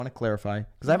want to clarify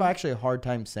because I have actually a hard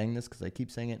time saying this because I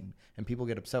keep saying it and people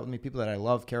get upset with me. People that I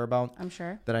love, care about. I'm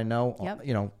sure. That I know,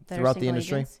 that throughout the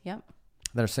industry. Agents. Yep.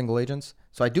 That are single agents.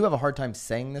 So I do have a hard time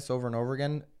saying this over and over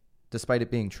again, despite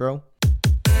it being true.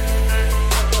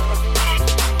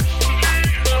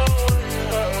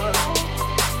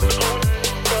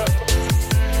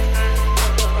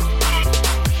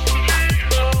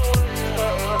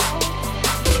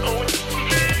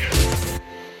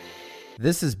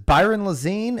 This is Byron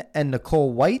Lazine and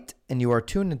Nicole White, and you are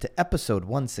tuned into episode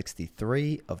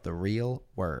 163 of The Real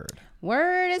Word.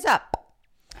 Word is up.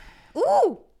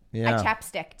 Ooh. Yeah. I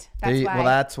chapsticked. That's why. Well,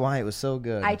 that's why it was so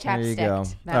good. I chapsticked. There you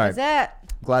go. That was it.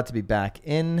 Glad to be back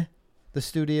in the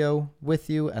studio with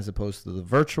you as opposed to the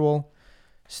virtual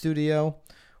studio.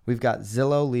 We've got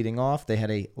Zillow leading off. They had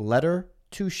a letter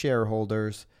to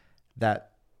shareholders that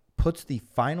puts the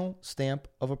final stamp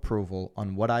of approval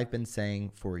on what I've been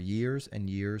saying for years and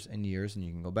years and years. And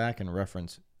you can go back and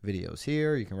reference videos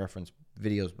here. You can reference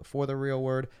videos before The Real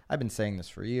Word. I've been saying this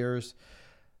for years.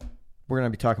 We're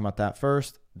going to be talking about that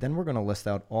first. Then we're going to list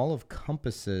out all of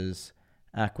Compass's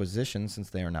acquisitions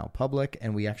since they are now public.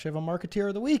 And we actually have a Marketeer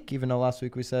of the Week, even though last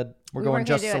week we said we're going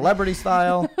just celebrity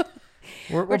style.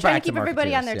 We're trying to keep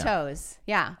everybody on their toes.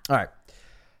 Yeah. All right.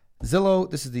 Zillow,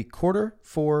 this is the quarter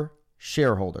four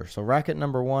shareholder. So racket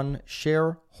number 1,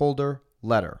 shareholder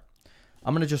letter.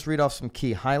 I'm going to just read off some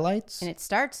key highlights. And it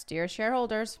starts, dear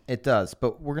shareholders. It does,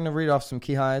 but we're going to read off some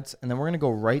key highlights, and then we're going to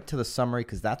go right to the summary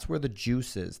because that's where the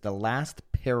juice is. The last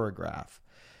paragraph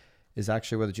is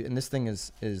actually where the juice, and this thing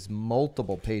is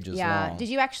multiple pages long. Yeah. Did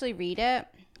you actually read it?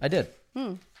 I did.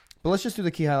 But let's just do the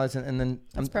key highlights, and then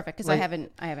that's perfect because I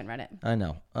haven't read it. I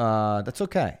know. That's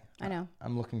okay. I know.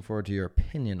 I'm looking forward to your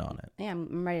opinion on it. Yeah,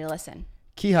 I'm ready to listen.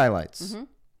 Key highlights.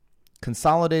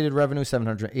 Consolidated revenue,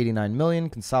 $789 million.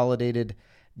 Consolidated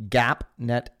GAAP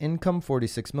net income,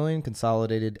 $46 million.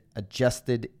 Consolidated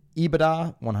adjusted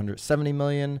EBITDA, $170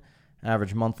 million.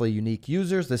 Average monthly unique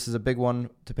users. This is a big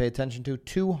one to pay attention to.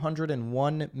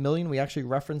 201 million. We actually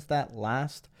referenced that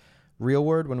last Real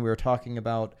Word when we were talking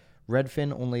about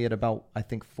Redfin, only at about, I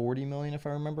think, 40 million, if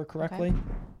I remember correctly. Okay.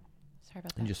 Sorry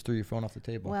about that. And just threw your phone off the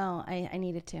table. Well, I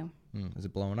needed to. Is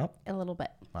it blowing up? A little bit.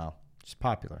 Wow. She's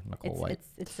popular, Nicole White.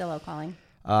 It's Zillow calling.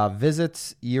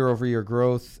 Visits, year-over-year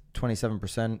growth,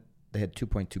 27%. They had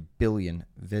 2.2 billion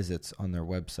visits on their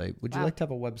website. Would you like to have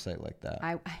a website like that?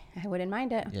 I wouldn't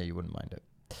mind it. Yeah, you wouldn't mind it.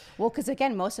 Well, because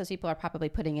again, most of those people are probably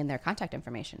putting in their contact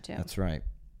information too. That's right.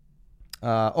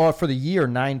 For the year,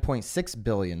 9.6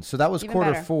 billion. So that was Even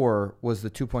quarter better. 4 was the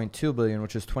 2.2 billion,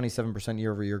 which is 27%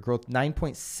 year-over-year growth.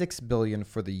 9.6 billion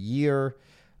for the year.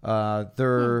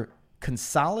 Their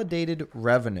consolidated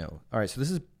revenue. All right, so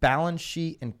this is balance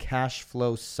sheet and cash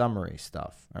flow summary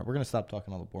stuff. All right, we're going to stop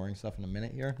talking all the boring stuff in a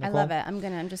minute here, Nicole. I love it.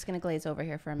 I'm just gonna glaze over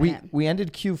here for a minute. We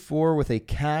ended Q4 with a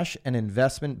cash and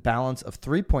investment balance of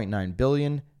 3.9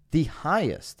 billion, the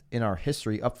highest in our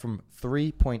history, up from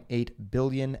 3.8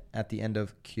 billion at the end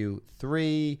of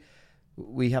Q3.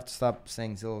 We have to stop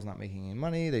saying Zillow's not making any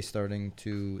money. They're starting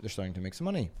to make some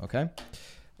money. Okay,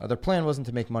 their plan wasn't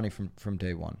to make money from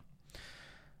day one.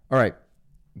 All right,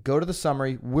 go to the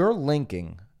summary. We're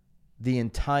linking the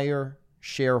entire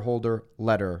shareholder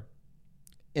letter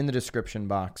in the description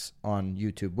box on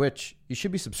YouTube, which you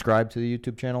should be subscribed to the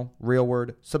YouTube channel, Real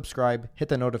Word. Subscribe, hit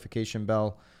the notification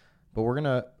bell. But we're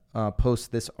going to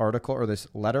post this article or this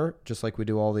letter, just like we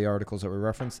do all the articles that we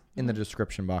reference, in the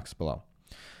description box below.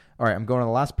 All right, I'm going to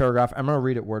the last paragraph. I'm going to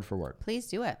read it word for word. Please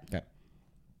do it. Okay.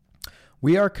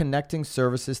 We are connecting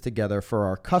services together for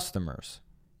our customers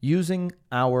using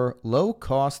our low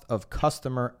cost of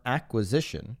customer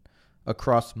acquisition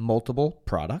across multiple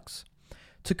products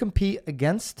to compete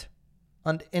against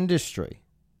an industry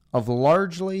of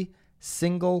largely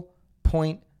single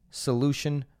point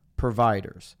solution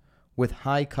providers with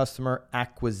high customer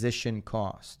acquisition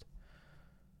cost.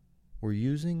 We're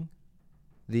using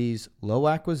these low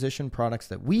acquisition products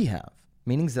that we have,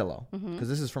 meaning Zillow, because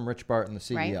this is from Rich Barton, the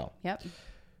CEO, Right. Yep.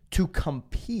 to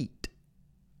compete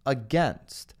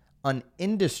against an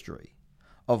industry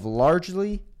of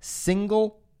largely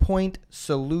single point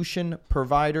solution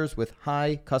providers with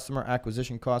high customer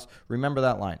acquisition costs. Remember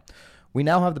that line. We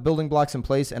now have the building blocks in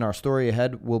place, and our story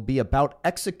ahead will be about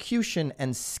execution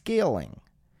and scaling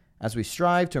as we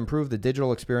strive to improve the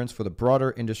digital experience for the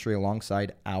broader industry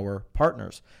alongside our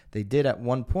partners. They did at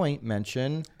one point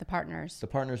mention The partners. the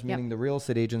partners, meaning the real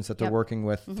estate agents that they're Yep. working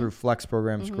with through Flex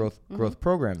programs, growth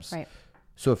programs. Right.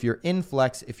 So if you're in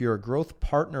Flex, if you're a growth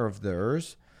partner of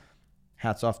theirs,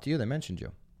 hats off to you. They mentioned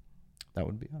you. That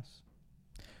would be us.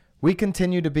 We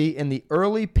continue to be in the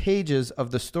early pages of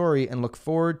the story and look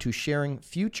forward to sharing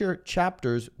future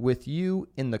chapters with you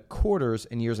in the quarters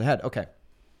and years ahead. Okay.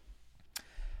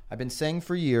 I've been saying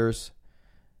for years,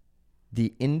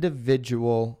 the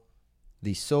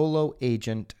solo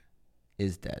agent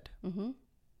is dead. Mm-hmm.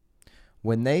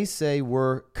 When they say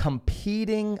we're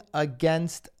competing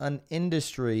against an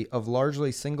industry of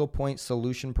largely single point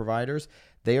solution providers,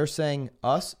 they are saying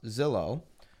us, Zillow,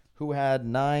 who had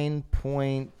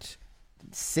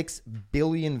 9.6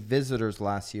 billion visitors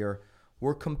last year,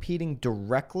 we're competing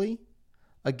directly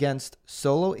against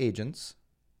solo agents,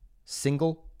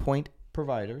 single point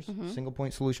providers, single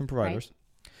point solution providers. Right.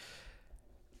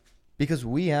 Because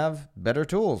we have better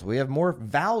tools. We have more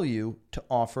value to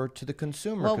offer to the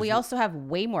consumer. Well, we also have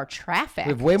way more traffic.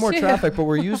 We have way more traffic, but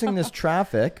we're using this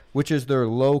traffic, which is their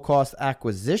low-cost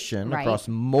acquisition across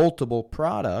multiple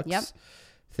products. Yep.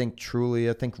 Think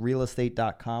Trulia, think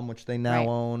realestate.com, which they now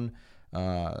own.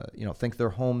 Think their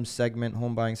home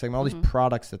buying segment, all these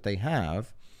products that they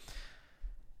have.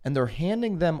 And they're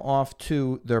handing them off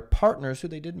to their partners, who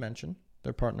they did mention,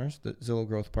 their partners, the Zillow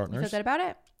Growth Partners. You feel good about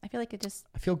it? I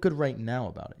feel good right now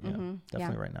about it. Yeah,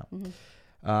 definitely right now.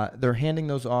 Mm-hmm. They're handing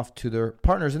those off to their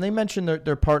partners. And they mentioned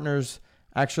their partners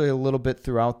actually a little bit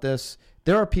throughout this.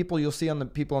 There are people you'll see on the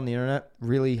internet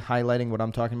really highlighting what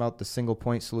I'm talking about, the single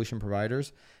point solution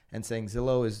providers, and saying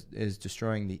Zillow is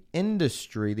destroying the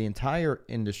industry, the entire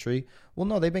industry. Well,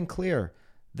 no, they've been clear.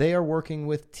 They are working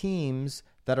with teams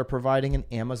that are providing an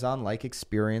Amazon-like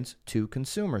experience to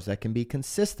consumers that can be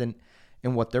consistent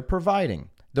in what they're providing.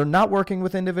 They're not working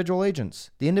with individual agents.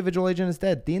 The individual agent is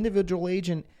dead. The individual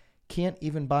agent can't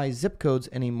even buy zip codes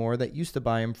anymore that used to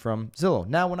buy them from Zillow.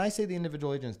 Now, when I say the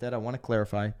individual agent is dead, I want to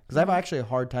clarify, because I have actually a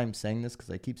hard time saying this because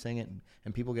I keep saying it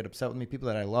and people get upset with me, people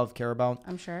that I love, care about.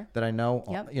 I'm sure. That I know,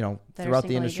 throughout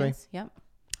the industry. Agents. Yep.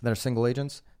 That are single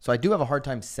agents. So I do have a hard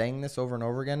time saying this over and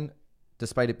over again,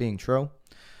 despite it being true.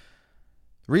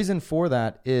 The reason for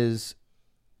that is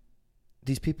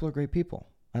these people are great people.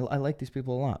 I like these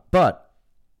people a lot. But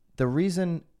the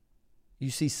reason you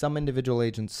see some individual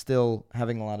agents still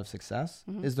having a lot of success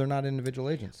is they're not individual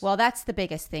agents. Well, that's the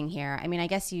biggest thing here. I mean, I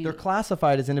guess they're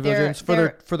classified as individual agents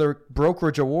for their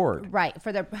brokerage award. Right.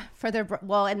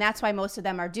 And that's why most of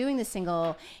them are doing the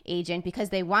single agent, because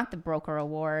they want the broker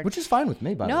award. Which is fine with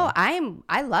me, by the way. No,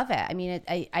 I love it. I mean,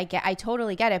 I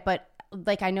totally get it, but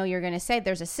like I know you're going to say,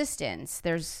 there's assistants.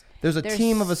 There's a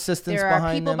team of assistants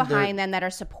behind them. There are people behind them that are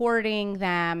supporting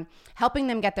them, helping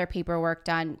them get their paperwork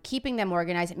done, keeping them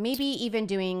organized, maybe even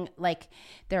doing like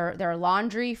their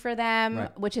laundry for them,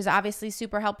 which is obviously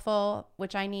super helpful,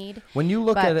 which I need. When you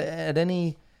look at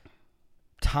any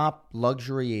top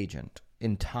luxury agent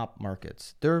in top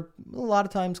markets, they're a lot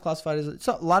of times classified as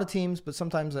a lot of teams, but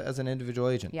sometimes as an individual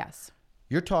agent. Yes.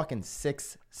 You're talking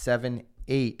 6, 7,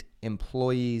 8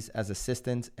 employees as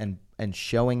assistants and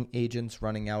showing agents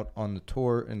running out on the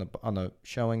tour and on the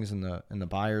showings and the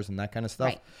buyers and that kind of stuff.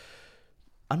 Right.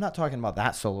 I'm not talking about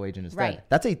that solo agent is dead.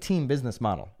 That's a team business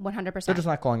model. 100%. They're just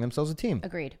not calling themselves a team.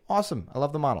 Agreed. Awesome. I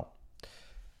love the model.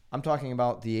 I'm talking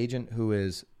about the agent who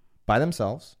is by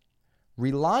themselves,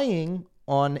 relying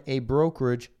on a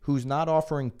brokerage who's not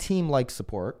offering team-like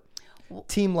support.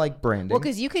 Team-like branding. Well,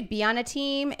 because you could be on a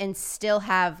team and still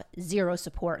have zero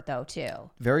support, though, too.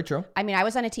 Very true. I mean, I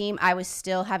was on a team. I was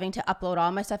still having to upload all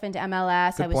my stuff into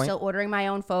MLS. I was still ordering my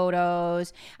own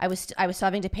photos. I was still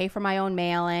having to pay for my own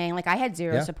mailing. Like, I had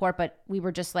zero support, but we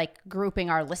were just like grouping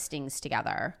our listings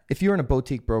together. If you're in a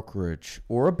boutique brokerage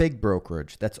or a big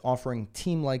brokerage that's offering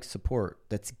team-like support,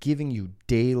 that's giving you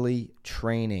daily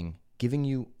training, giving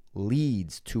you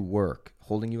leads to work,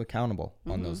 holding you accountable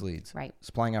on those leads,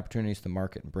 supplying opportunities to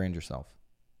market and brand yourself,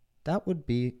 that would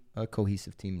be a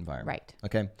cohesive team environment. Right.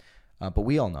 Okay. But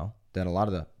we all know that a lot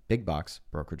of the big box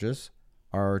brokerages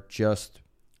are just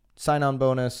sign-on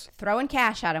bonus. Throwing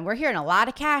cash at them. We're hearing a lot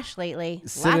of cash lately.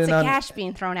 Lots of cash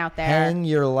being thrown out there. Hang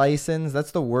your license.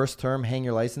 That's the worst term, hang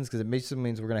your license, because it basically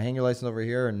means we're going to hang your license over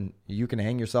here and you can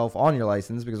hang yourself on your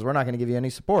license because we're not going to give you any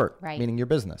support, meaning your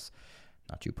business,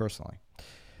 not you personally.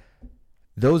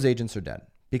 Those agents are dead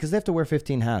because they have to wear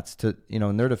 15 hats to,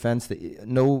 in their defense,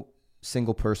 no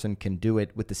single person can do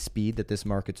it with the speed that this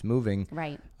market's moving.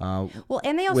 Right. Well,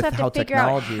 and they also have to figure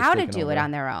out how to do it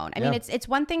on their own. I mean, it's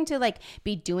one thing to like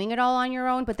be doing it all on your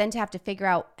own, but then to have to figure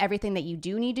out everything that you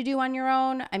do need to do on your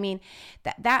own. I mean,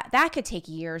 that could take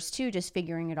years too, just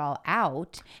figuring it all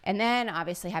out. And then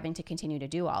obviously having to continue to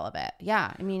do all of it.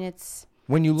 Yeah. I mean,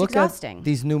 when you look exhausting. At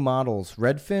these new models,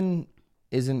 Redfin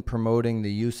isn't promoting the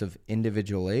use of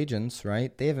individual agents,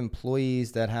 right? They have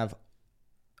employees that have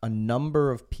a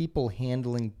number of people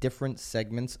handling different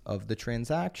segments of the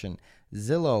transaction.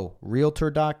 Zillow,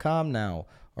 Realtor.com now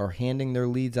are handing their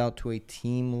leads out to a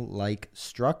team-like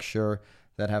structure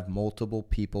that have multiple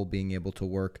people being able to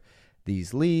work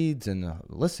these leads and the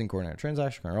listing coordinator,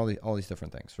 transaction coordinator, all these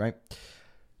different things, right?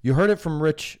 You heard it from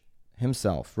Rich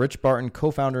himself, Rich Barton,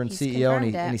 co-founder and CEO,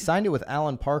 and he signed it with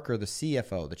Alan Parker, the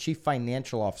CFO, the chief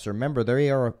financial officer. Remember, they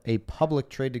are a public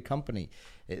traded company.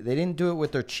 They didn't do it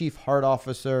with their chief heart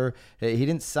officer. He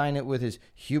didn't sign it with his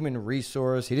human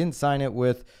resource. He didn't sign it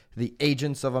with the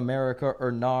Agents of America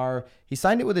or NAR. He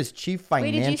signed it with his chief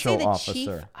financial officer.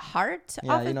 Chief heart officer?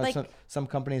 Yeah, you know, some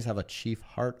companies have a chief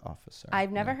heart officer.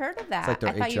 I've never heard of that. It's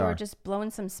like I thought HR. you were just blowing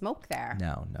some smoke there.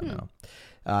 No.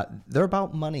 They're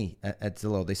about money at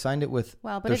Zillow. They signed it with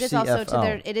but their it is CFO.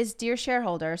 also it is dear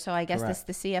shareholder, so I guess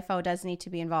the CFO does need to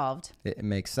be involved. It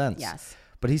makes sense. Yes.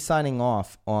 But he's signing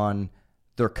off on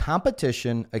their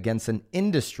competition against an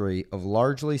industry of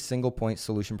largely single-point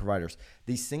solution providers.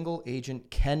 The single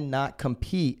agent cannot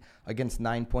compete against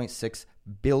 9.6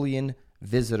 billion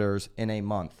visitors in a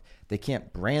month. They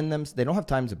can't brand them. They don't have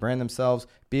time to brand themselves,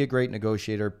 be a great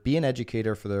negotiator, be an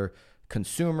educator for their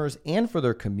consumers and for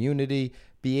their community,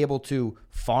 be able to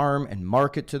farm and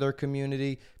market to their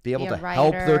community, be able to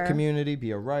help their community,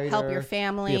 be a writer, help your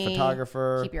family, be a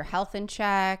photographer, keep your health in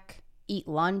check, eat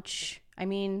lunch. I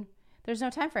mean, there's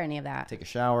no time for any of that. Take a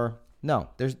shower. No,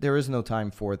 there is no time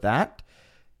for that.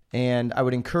 And I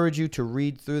would encourage you to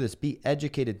read through this. Be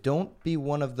educated. Don't be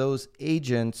one of those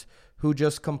agents who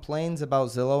just complains about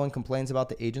Zillow and complains about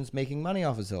the agents making money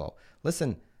off of Zillow.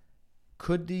 Listen,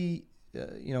 could the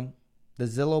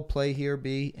Zillow play here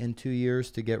be in 2 years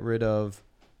to get rid of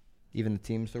even the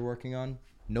teams they're working on?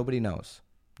 Nobody knows.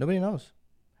 Nobody knows.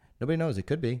 It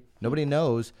could be. Nobody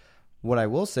knows. What I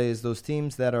will say is those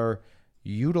teams that are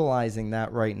utilizing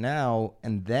that right now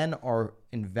and then are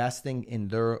investing in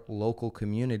their local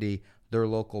community, their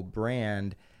local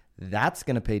brand, that's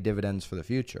going to pay dividends for the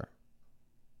future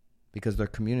because their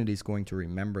community is going to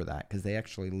remember that because they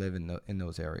actually live in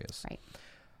those areas. Right.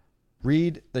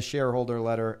 Read the shareholder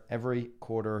letter every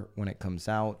quarter when it comes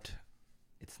out.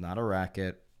 It's not a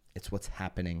racket. It's what's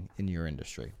happening in your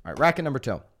industry. All right, racket number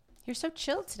 2. You're so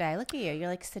chilled today. Look at you. You're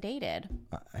like sedated.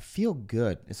 I feel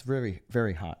good. It's very,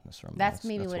 very hot in this room. That's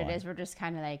maybe what it is. We're just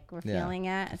kind of like, we're feeling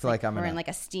it. It's I feel like we're in like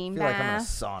a steam bath. I feel like I'm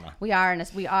in a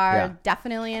sauna. We are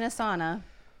definitely in a sauna.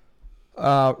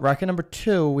 Racket number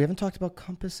 2. We haven't talked about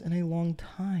Compass in a long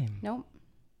time. Nope.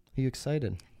 Are you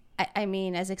excited? I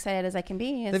mean, as excited as I can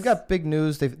be. They've got big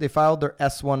news. They filed their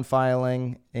S1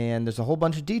 filing, and there's a whole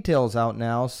bunch of details out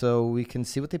now, so we can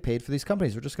see what they paid for these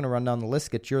companies. We're just going to run down the list,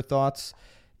 get your thoughts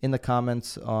in the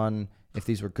comments on if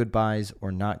these were good buys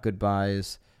or not good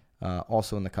buys.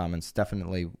 Also in the comments,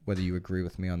 definitely whether you agree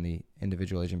with me on the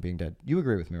individual agent being dead. You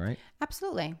agree with me, right?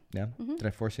 Absolutely. Yeah? Mm-hmm. Did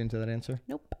I force you into that answer?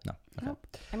 Nope. No. Okay. Nope.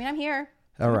 I mean, I'm here.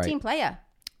 All I'm right. a team player.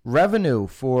 Revenue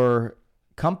for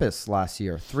Compass last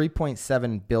year,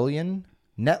 $3.7 billion.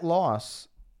 Net loss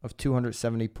of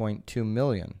 $270.2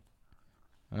 million.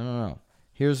 I don't know.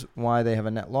 Here's why they have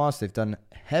a net loss. They've done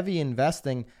heavy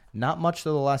investing, not much to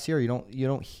the last year. You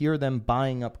don't hear them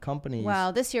buying up companies.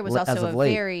 Well, this year was also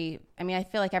I mean, I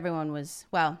feel like everyone was,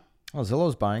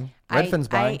 Zillow's buying. Redfin's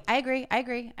buying. I agree.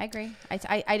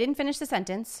 I didn't finish the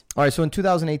sentence. All right, so in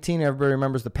 2018, everybody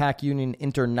remembers the Pac Union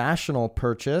International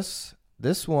purchase.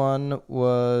 This one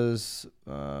was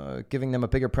giving them a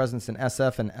bigger presence in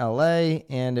SF and LA,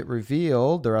 and it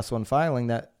revealed, their S1 filing,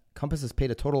 that Compass has paid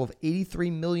a total of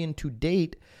 $83 million to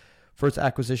date for its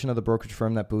acquisition of the brokerage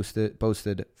firm that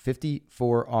boasted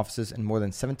 54 offices and more than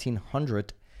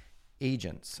 1,700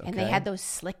 agents. Okay? And they had those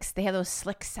slick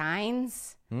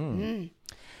signs. The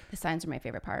signs are my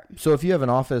favorite part. So if you have an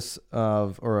office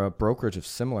or a brokerage of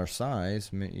similar size,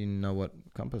 you know what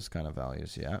Compass kind of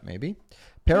values. Yeah, maybe.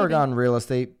 Paragon Real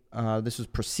Estate, this was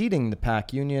preceding the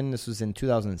Pac Union. This was in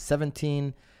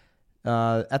 2017.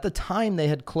 At the time, they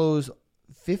had closed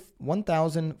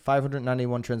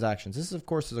 1,591 transactions. This, of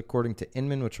course, is according to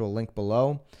Inman, which we'll link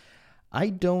below. I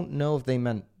don't know if they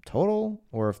meant total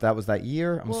or if that was that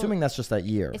year. I'm assuming that's just that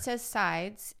year. It says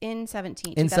sides in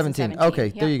 17. In 17. Okay,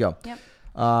 there you go. Yep.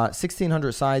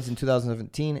 1,600 sides in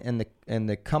 2017, and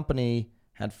the company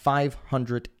had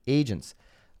 500 agents.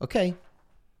 Okay,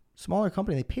 smaller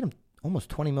company. They paid them almost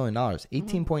 $20 million,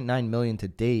 $18.9 million to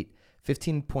date,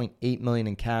 $15.8 million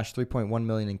in cash, $3.1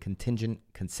 million in contingent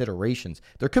considerations.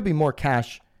 There could be more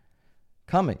cash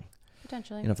coming.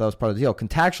 Potentially. If that was part of the deal.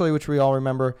 Contractually, which we all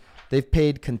remember, they've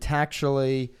paid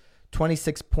contractually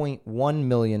 $26.1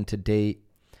 million to date,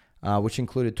 which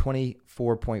included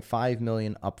 $24.5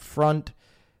 million up front.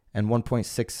 and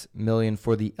 $1.6 million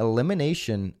for the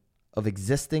elimination of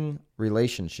existing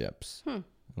relationships. And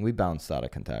we bounced out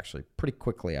of Contactually pretty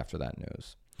quickly after that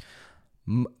news.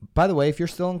 By the way, if you're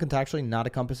still in Contactually, not a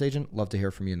Compass agent, love to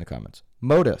hear from you in the comments.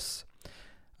 Modus.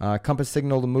 Compass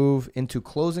signaled a move into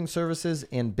closing services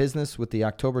and business with the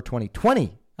October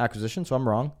 2020 acquisition. So I'm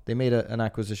wrong. They made an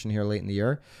acquisition here late in the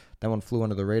year. That one flew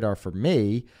under the radar for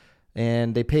me.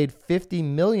 And they paid $50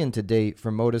 million to date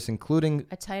for Modus, including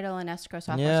a title and escrow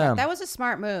software. That was a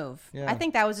smart move. Yeah. I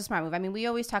think that was a smart move. I mean, we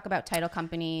always talk about title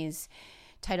companies,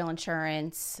 title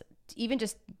insurance, even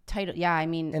just title. Yeah, I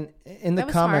mean, and in the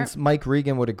comments, smart. Mike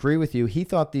Regan would agree with you. He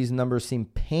thought these numbers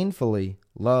seemed painfully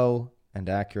low and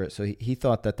accurate. So he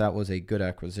thought that was a good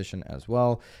acquisition as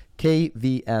well.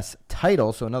 KVS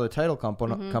Title, so another title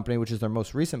company, which is their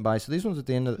most recent buy. So these ones at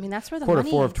the end of that's where the quarter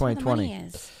money, 4 of 2020. Where the money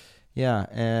is. Yeah,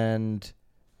 and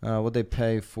what'd they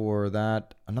pay for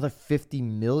that? Another $50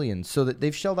 million. So that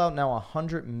they've shelled out now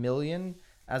 $100 million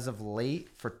as of late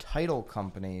for title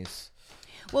companies.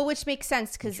 Well, which makes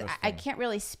sense because I can't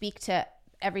really speak to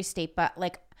every state, but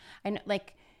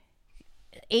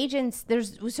agents,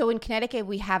 so in Connecticut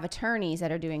we have attorneys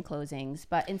that are doing closings,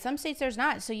 but in some states there's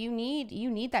not. So you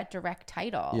need that direct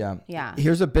title. Yeah.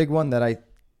 Here's a big one that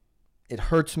it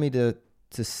hurts me to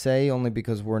say only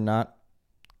because we're not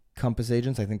Compass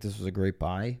agents. I think this was a great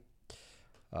buy.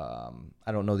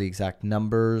 I don't know the exact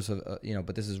numbers of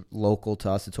but this is local to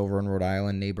us. It's over in Rhode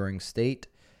Island, neighboring state.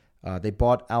 They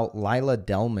bought out Lila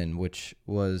Delman, which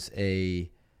was a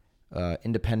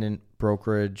independent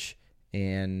brokerage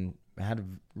and had a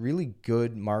really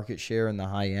good market share in the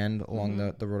high end along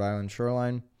the Rhode Island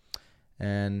shoreline.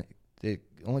 And it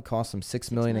only cost them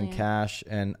 $6 million in cash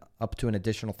and up to an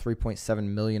additional $3.7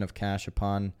 million of cash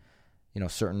upon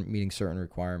meeting certain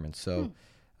requirements. So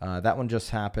that one just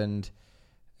happened,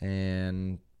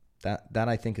 and that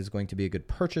I think is going to be a good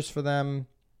purchase for them.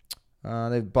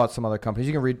 They've bought some other companies.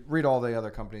 You can read all the other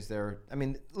companies there. I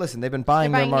mean, listen, they've been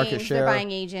buying their market share. They're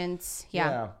buying agents.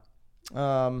 Yeah.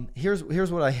 Here's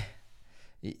what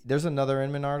there's another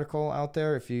Inman article out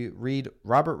there. If you read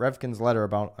Robert Revkin's letter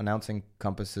about announcing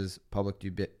Compass's public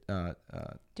do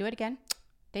it again.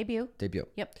 Debut.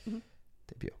 Yep. Mm-hmm.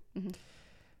 Debut. Mm-hmm.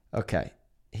 Okay.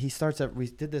 He starts we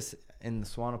did this in the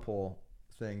Swanepoel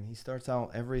thing. He starts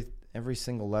out every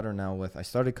single letter now with, I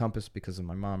started Compass because of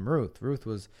my mom, Ruth. Ruth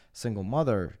was a single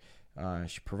mother.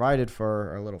 She provided for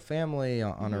our little family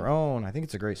on her own. I think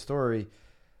it's a great story.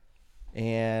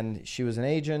 And she was an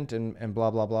agent and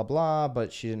blah, blah, blah, blah,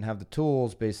 but she didn't have the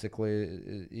tools, basically,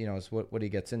 is what he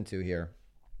gets into here.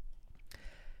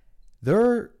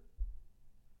 I've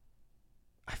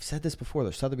said this before,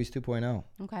 they're Sotheby's 2.0.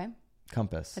 Okay.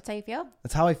 Compass. That's how you feel?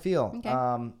 That's how I feel. Okay.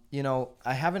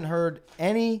 I haven't heard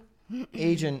any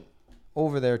agent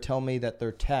over there tell me that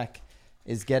their tech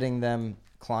is getting them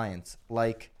clients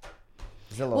like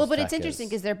Zillow's. Well, but it's interesting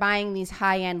because they're buying these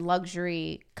high-end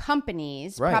luxury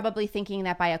companies, right, probably thinking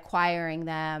that by acquiring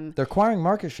them, they're acquiring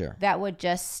market share. That would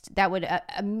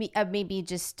maybe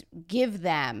just give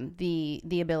them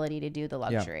the ability to do the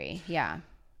luxury. Yeah.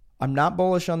 I'm not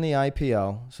bullish on the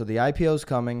IPO. So the IPO is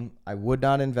coming. I would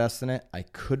not invest in it. I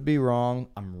could be wrong.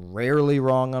 I'm rarely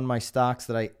wrong on my stocks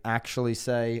that I actually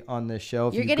say on this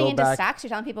show. You're getting into stocks. You're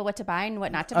telling people what to buy and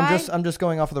what not to buy. I'm just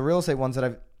going off of the real estate ones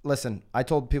that listen, I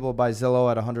told people to buy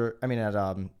Zillow at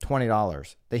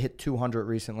 $20. They hit 200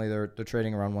 recently. They're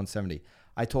trading around 170.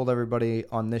 I told everybody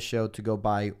on this show to go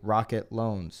buy Rocket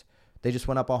Loans. They just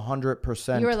went up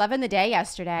 100%. You were loving the day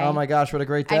yesterday. Oh my gosh, what a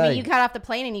great day. I mean, you got off the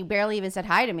plane and you barely even said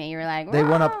hi to me. You were like, whoa. They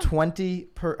went up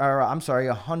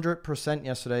 100%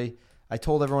 yesterday. I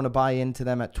told everyone to buy into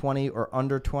them at 20 or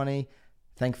under 20.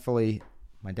 Thankfully,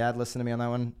 my dad listened to me on that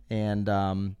one. And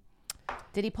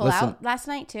did he pull out last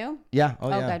night too? Yeah. Oh,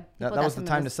 yeah. Good. That was the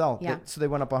time to sell. Yeah. So they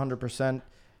went up 100%.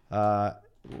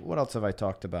 What else have I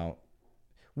talked about?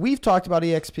 We've talked about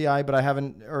EXPI, but I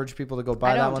haven't urged people to go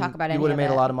buy that one. I don't talk about any of it. You would have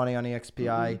made a lot of money on EXPI.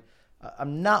 Mm-hmm.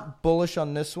 I'm not bullish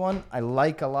on this one. I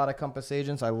like a lot of Compass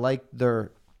agents. I like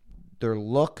their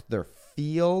look, their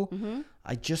feel. Mm-hmm.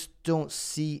 I just don't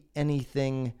see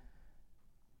anything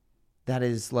that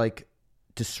is like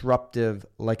disruptive,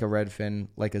 like a Redfin,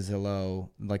 like a Zillow,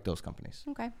 like those companies.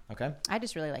 Okay. I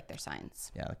just really like their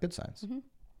signs. Yeah, good signs. Mm-hmm.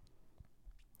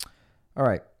 All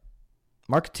right.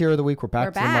 Marketeer of the week. We're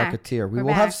back to the Marketeer. We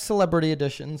will have celebrity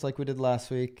editions like we did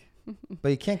last week, but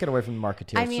you can't get away from the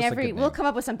Marketeer. I mean, we'll come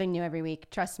up with something new every week.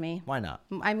 Trust me. Why not?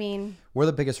 I mean, we're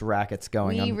the biggest rackets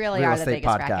going on. We really real are the estate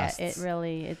biggest podcasts.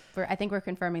 racket. I think we're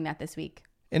confirming that this week.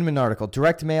 Inman article.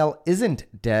 Direct mail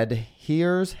isn't dead.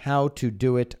 Here's how to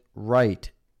do it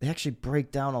right. They actually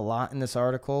break down a lot in this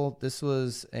article. This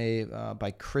was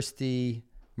by Christy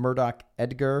Murdoch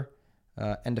Edgar,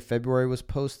 end of February was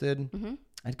posted. Mm-hmm.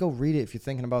 I'd go read it if you're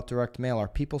thinking about direct mail. Are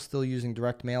people still using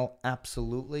direct mail?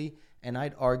 Absolutely. And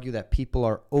I'd argue that people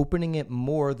are opening it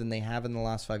more than they have in the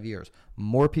last 5 years.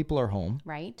 More people are home.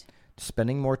 Right.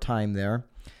 Spending more time there.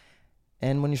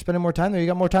 And when you're spending more time there, you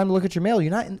got more time to look at your mail.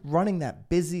 You're not running that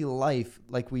busy life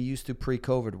like we used to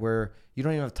pre-COVID where you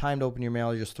don't even have time to open your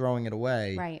mail. You're just throwing it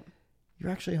away. Right. You're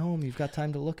actually home. You've got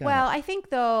time to look at it. Well, I think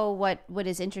though what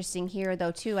is interesting here though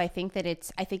too, I think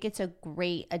it's a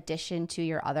great addition to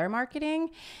your other marketing,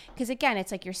 because again,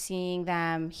 it's like you're seeing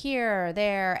them here or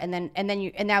there, and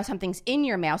now something's in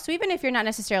your mail. So even if you're not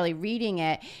necessarily reading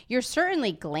it, you're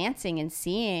certainly glancing and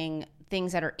seeing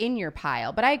things that are in your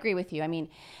pile. But I agree with you. I mean,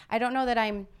 I don't know that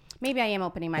maybe I am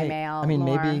opening my mail. I mean,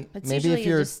 more, maybe if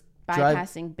you're just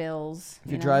bypassing bills. If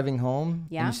you're driving home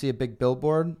and you see a big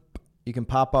billboard, you can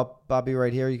pop up, Bobby,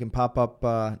 right here. You can pop up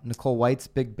Nicole White's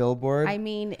big billboard. I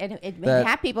mean,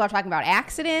 half people are talking about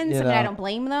accidents. I mean, I don't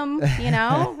blame them.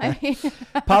 I mean,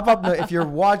 pop up if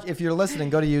you're listening.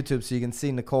 Go to YouTube so you can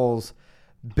see Nicole's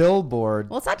billboard.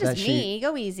 Well, it's not just me.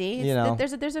 Go easy.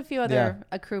 There's a few other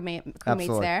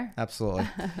crewmates there. Absolutely.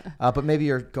 But maybe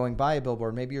you're going by a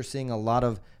billboard. Maybe you're seeing a lot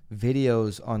of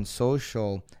videos on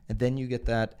social, and then you get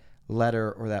that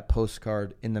letter or that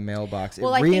postcard in the mailbox. It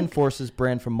reinforces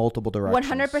brand from multiple directions.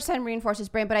 100% reinforces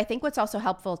brand. But I think what's also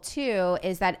helpful too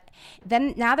is that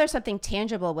then now there's something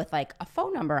tangible with like a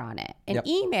phone number on it, an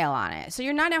email on it. So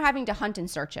you're not now having to hunt and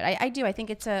search it. I think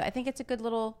it's a good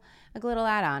little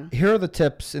add-on. Here are the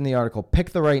tips in the article. Pick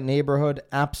the right neighborhood.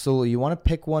 Absolutely. You want to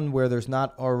pick one where there's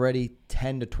not already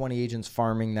 10 to 20 agents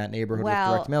farming that neighborhood with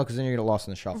direct mail, because then you're going to get lost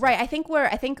in the shuffle. Right. I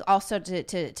think also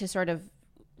to sort of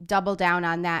double down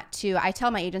on that too. I tell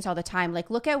my agents all the time,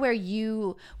 like, look at where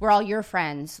all your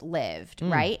friends lived,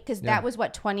 right? Because that was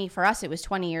for us, it was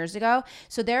 20 years ago.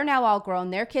 So they're now all grown.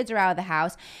 Their kids are out of the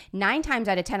house. 9 times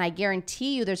out of 10, I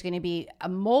guarantee you there's going to be a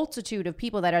multitude of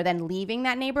people that are then leaving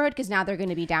that neighborhood because now they're going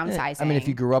to be downsizing. I mean, if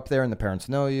you grew up there and the parents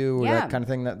know you or that kind of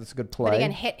thing, that's a good play. But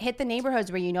again, hit the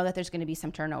neighborhoods where you know that there's going to be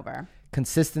some turnover.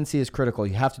 Consistency is critical.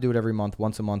 You have to do it every month,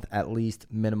 once a month, at least,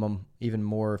 minimum, even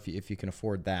more if you can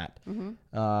afford that.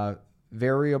 Mm-hmm.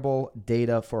 Variable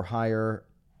data for higher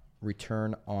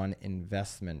return on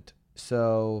investment.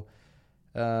 So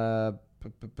but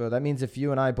that means if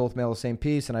you and I both mail the same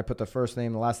piece and I put the first name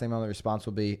and the last name on, the response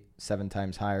will be 7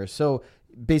 times higher. So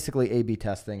basically A/B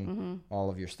testing all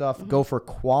of your stuff. Mm-hmm. Go for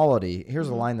quality. Here's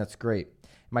a line that's great.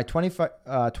 In my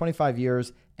 25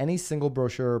 years, any single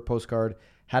brochure or postcard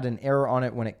had an error on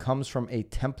it when it comes from a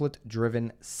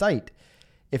template-driven site.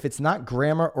 If it's not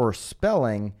grammar or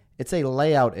spelling, it's a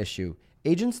layout issue.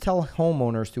 Agents tell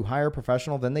homeowners to hire a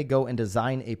professional, then they go and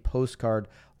design a postcard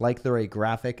like they're a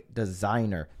graphic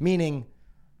designer, meaning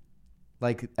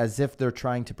like as if they're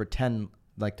trying to pretend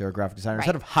like they're a graphic designer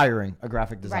instead of hiring a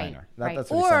graphic designer.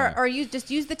 That's or you just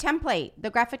use the template. The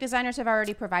graphic designers have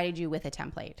already provided you with a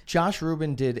template. Josh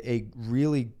Rubin did a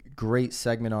really great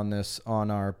segment on this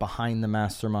on our Behind the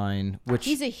Mastermind, which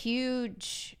he's a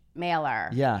huge mailer.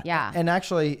 Yeah. And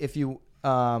actually, if you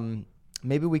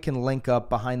maybe we can link up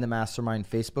Behind the Mastermind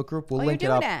Facebook group. We'll link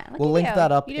it up. We'll link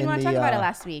that up. You didn't want to talk about it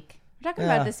last week. We're talking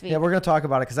about it this week. Yeah, we're going to talk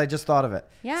about it because I just thought of it.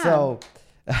 Yeah. So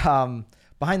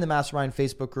Behind the Mastermind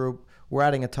Facebook group, we're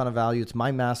adding a ton of value. It's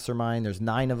my mastermind. There's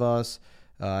 9 of us.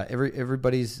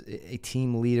 Everybody's a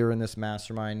team leader in this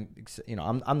mastermind.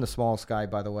 I'm the smallest guy,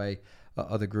 by the way,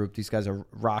 of the group. These guys are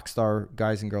rock star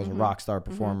guys and girls, are rock star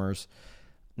performers.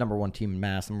 Number 1 team in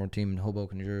Mass, number 1 team in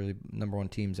Hoboken, New Jersey, number 1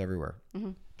 teams everywhere.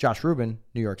 Josh Rubin,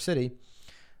 New York City,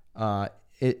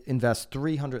 it invests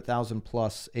 $300,000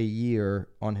 plus a year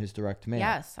on his direct mail.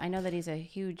 Yes, I know that he's a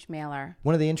huge mailer.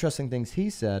 One of the interesting things he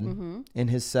said in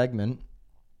his segment,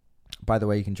 by the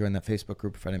way, you can join that Facebook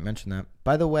group if I didn't mention that.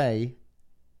 By the way,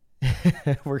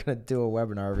 we're going to do a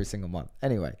webinar every single month.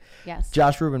 Anyway, yes.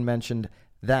 Josh Rubin mentioned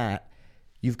that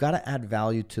you've got to add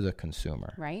value to the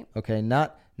consumer. Right. Okay,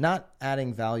 not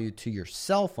adding value to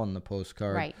yourself on the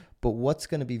postcard, right, but what's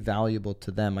going to be valuable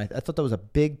to them. I thought that was a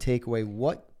big takeaway.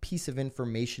 What piece of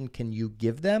information can you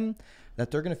give them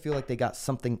that they're going to feel like they got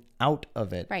something out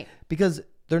of it? Right. Because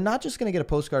they're not just going to get a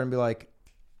postcard and be like,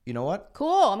 you know what?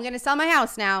 Cool, I'm going to sell my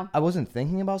house now. I wasn't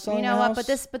thinking about selling my house. You know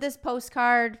what? But this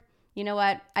postcard, you know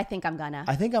what? I think I'm going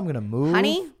to move.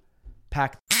 Honey?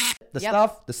 Pack the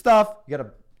stuff. You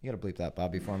got to bleep that,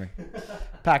 Bobby, for me.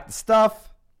 Pack the stuff.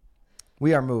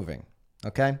 We are moving,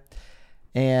 okay?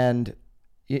 And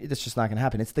That's just not going to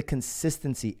happen. It's the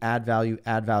consistency, add value,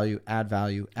 add value, add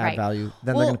value, add value.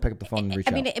 Then they're going to pick up the phone and reach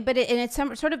out.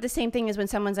 It's sort of the same thing as when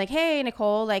someone's like, hey,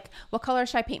 Nicole, like, what color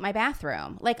should I paint my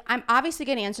bathroom? Like, I'm obviously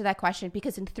going to answer that question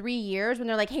because in 3 years, when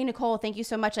they're like, hey, Nicole, thank you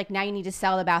so much. Like, now you need to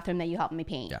sell the bathroom that you helped me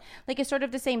paint. Yeah. Like, it's sort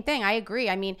of the same thing. I agree.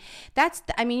 I mean,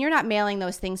 you're not mailing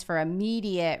those things for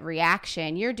immediate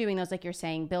reaction. You're doing those, like you're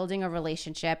saying, building a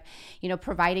relationship,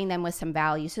 providing them with some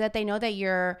value so that they know that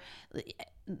you're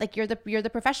the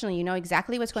professional, you know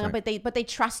exactly what's going on, but they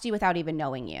trust you without even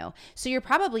knowing you. So you're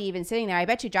probably even sitting there. I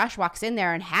bet you Josh walks in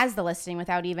there and has the listing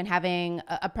without even having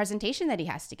a presentation that he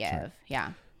has to give. Sure.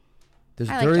 Yeah. There's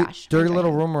a dirty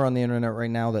little rumor on the internet right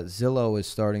now that Zillow is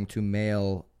starting to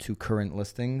mail to current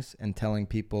listings and telling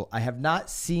people, I have not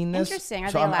seen this. Interesting.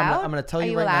 Are they allowed? I'm going to tell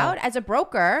you right now. Are you allowed as a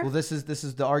broker? Well, this is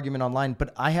the argument online,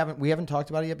 but we haven't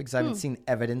talked about it yet because I haven't seen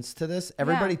evidence to this.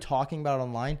 Everybody talking about it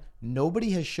online,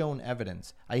 nobody has shown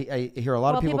evidence. I hear a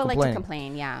lot of people complaining. Like to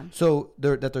complain, yeah. So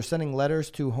they're sending letters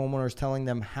to homeowners telling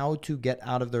them how to get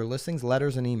out of their listings,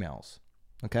 letters and emails.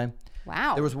 Okay.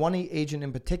 Wow. There was one agent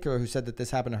in particular who said that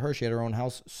this happened to her. She had her own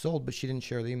house sold, but she didn't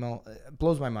share the email. It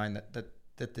blows my mind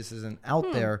that this isn't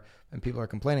out there and people are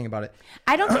complaining about it.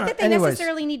 I don't think that they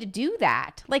necessarily need to do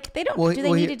that. Like, they don't. Do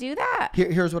they need to do that?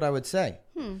 Here's what I would say.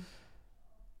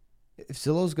 If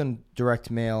Zillow's going to direct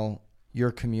mail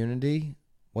your community,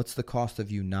 what's the cost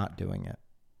of you not doing it?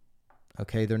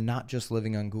 Okay, they're not just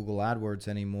living on Google AdWords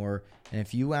anymore. And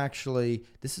if you actually,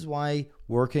 this is why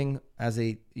working as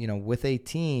with a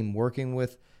team, working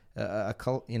with I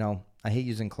hate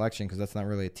using collection because that's not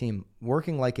really a team.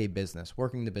 Working like a business,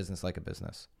 working the business like a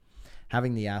business,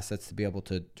 having the assets to be able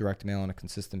to direct mail on a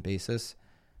consistent basis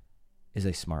is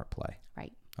a smart play.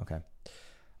 Right. Okay.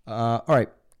 All right.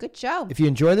 Good show. If you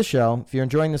enjoy the show, if you're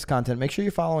enjoying this content, make sure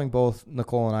you're following both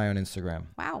Nicole and I on Instagram.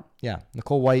 Wow. Yeah.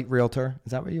 Nicole White, Realtor.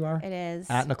 Is that what you are? It is.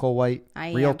 At Nicole White,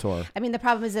 Realtor. I mean, the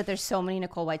problem is that there's so many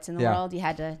Nicole Whites in the world. You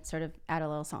had to sort of add a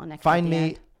little something next. Find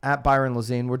me at Byron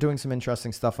Lazine. We're doing some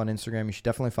interesting stuff on Instagram. You should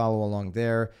definitely follow along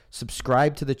there.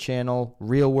 Subscribe to the channel,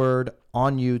 Real Word,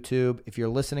 on YouTube. If you're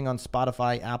listening on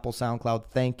Spotify, Apple, SoundCloud,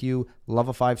 thank you. Love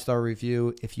a 5-star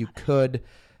review. If you could,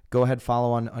 go ahead,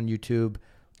 follow on YouTube.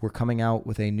 We're coming out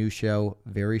with a new show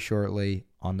very shortly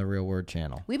on the Real Word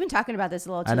channel. We've been talking about this a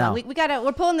little too long.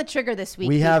 We're pulling the trigger this week.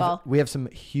 We have some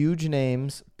huge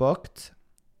names booked.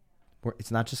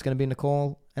 It's not just going to be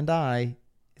Nicole and I.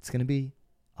 It's going to be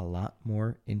a lot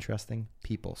more interesting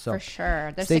people. So for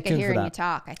sure, they're sick of hearing you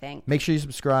talk. I think. Make sure you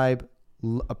subscribe.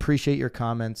 Appreciate your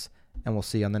comments, and we'll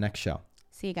see you on the next show.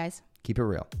 See you guys. Keep it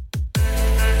real.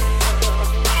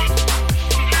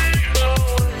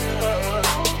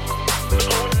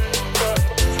 Oh,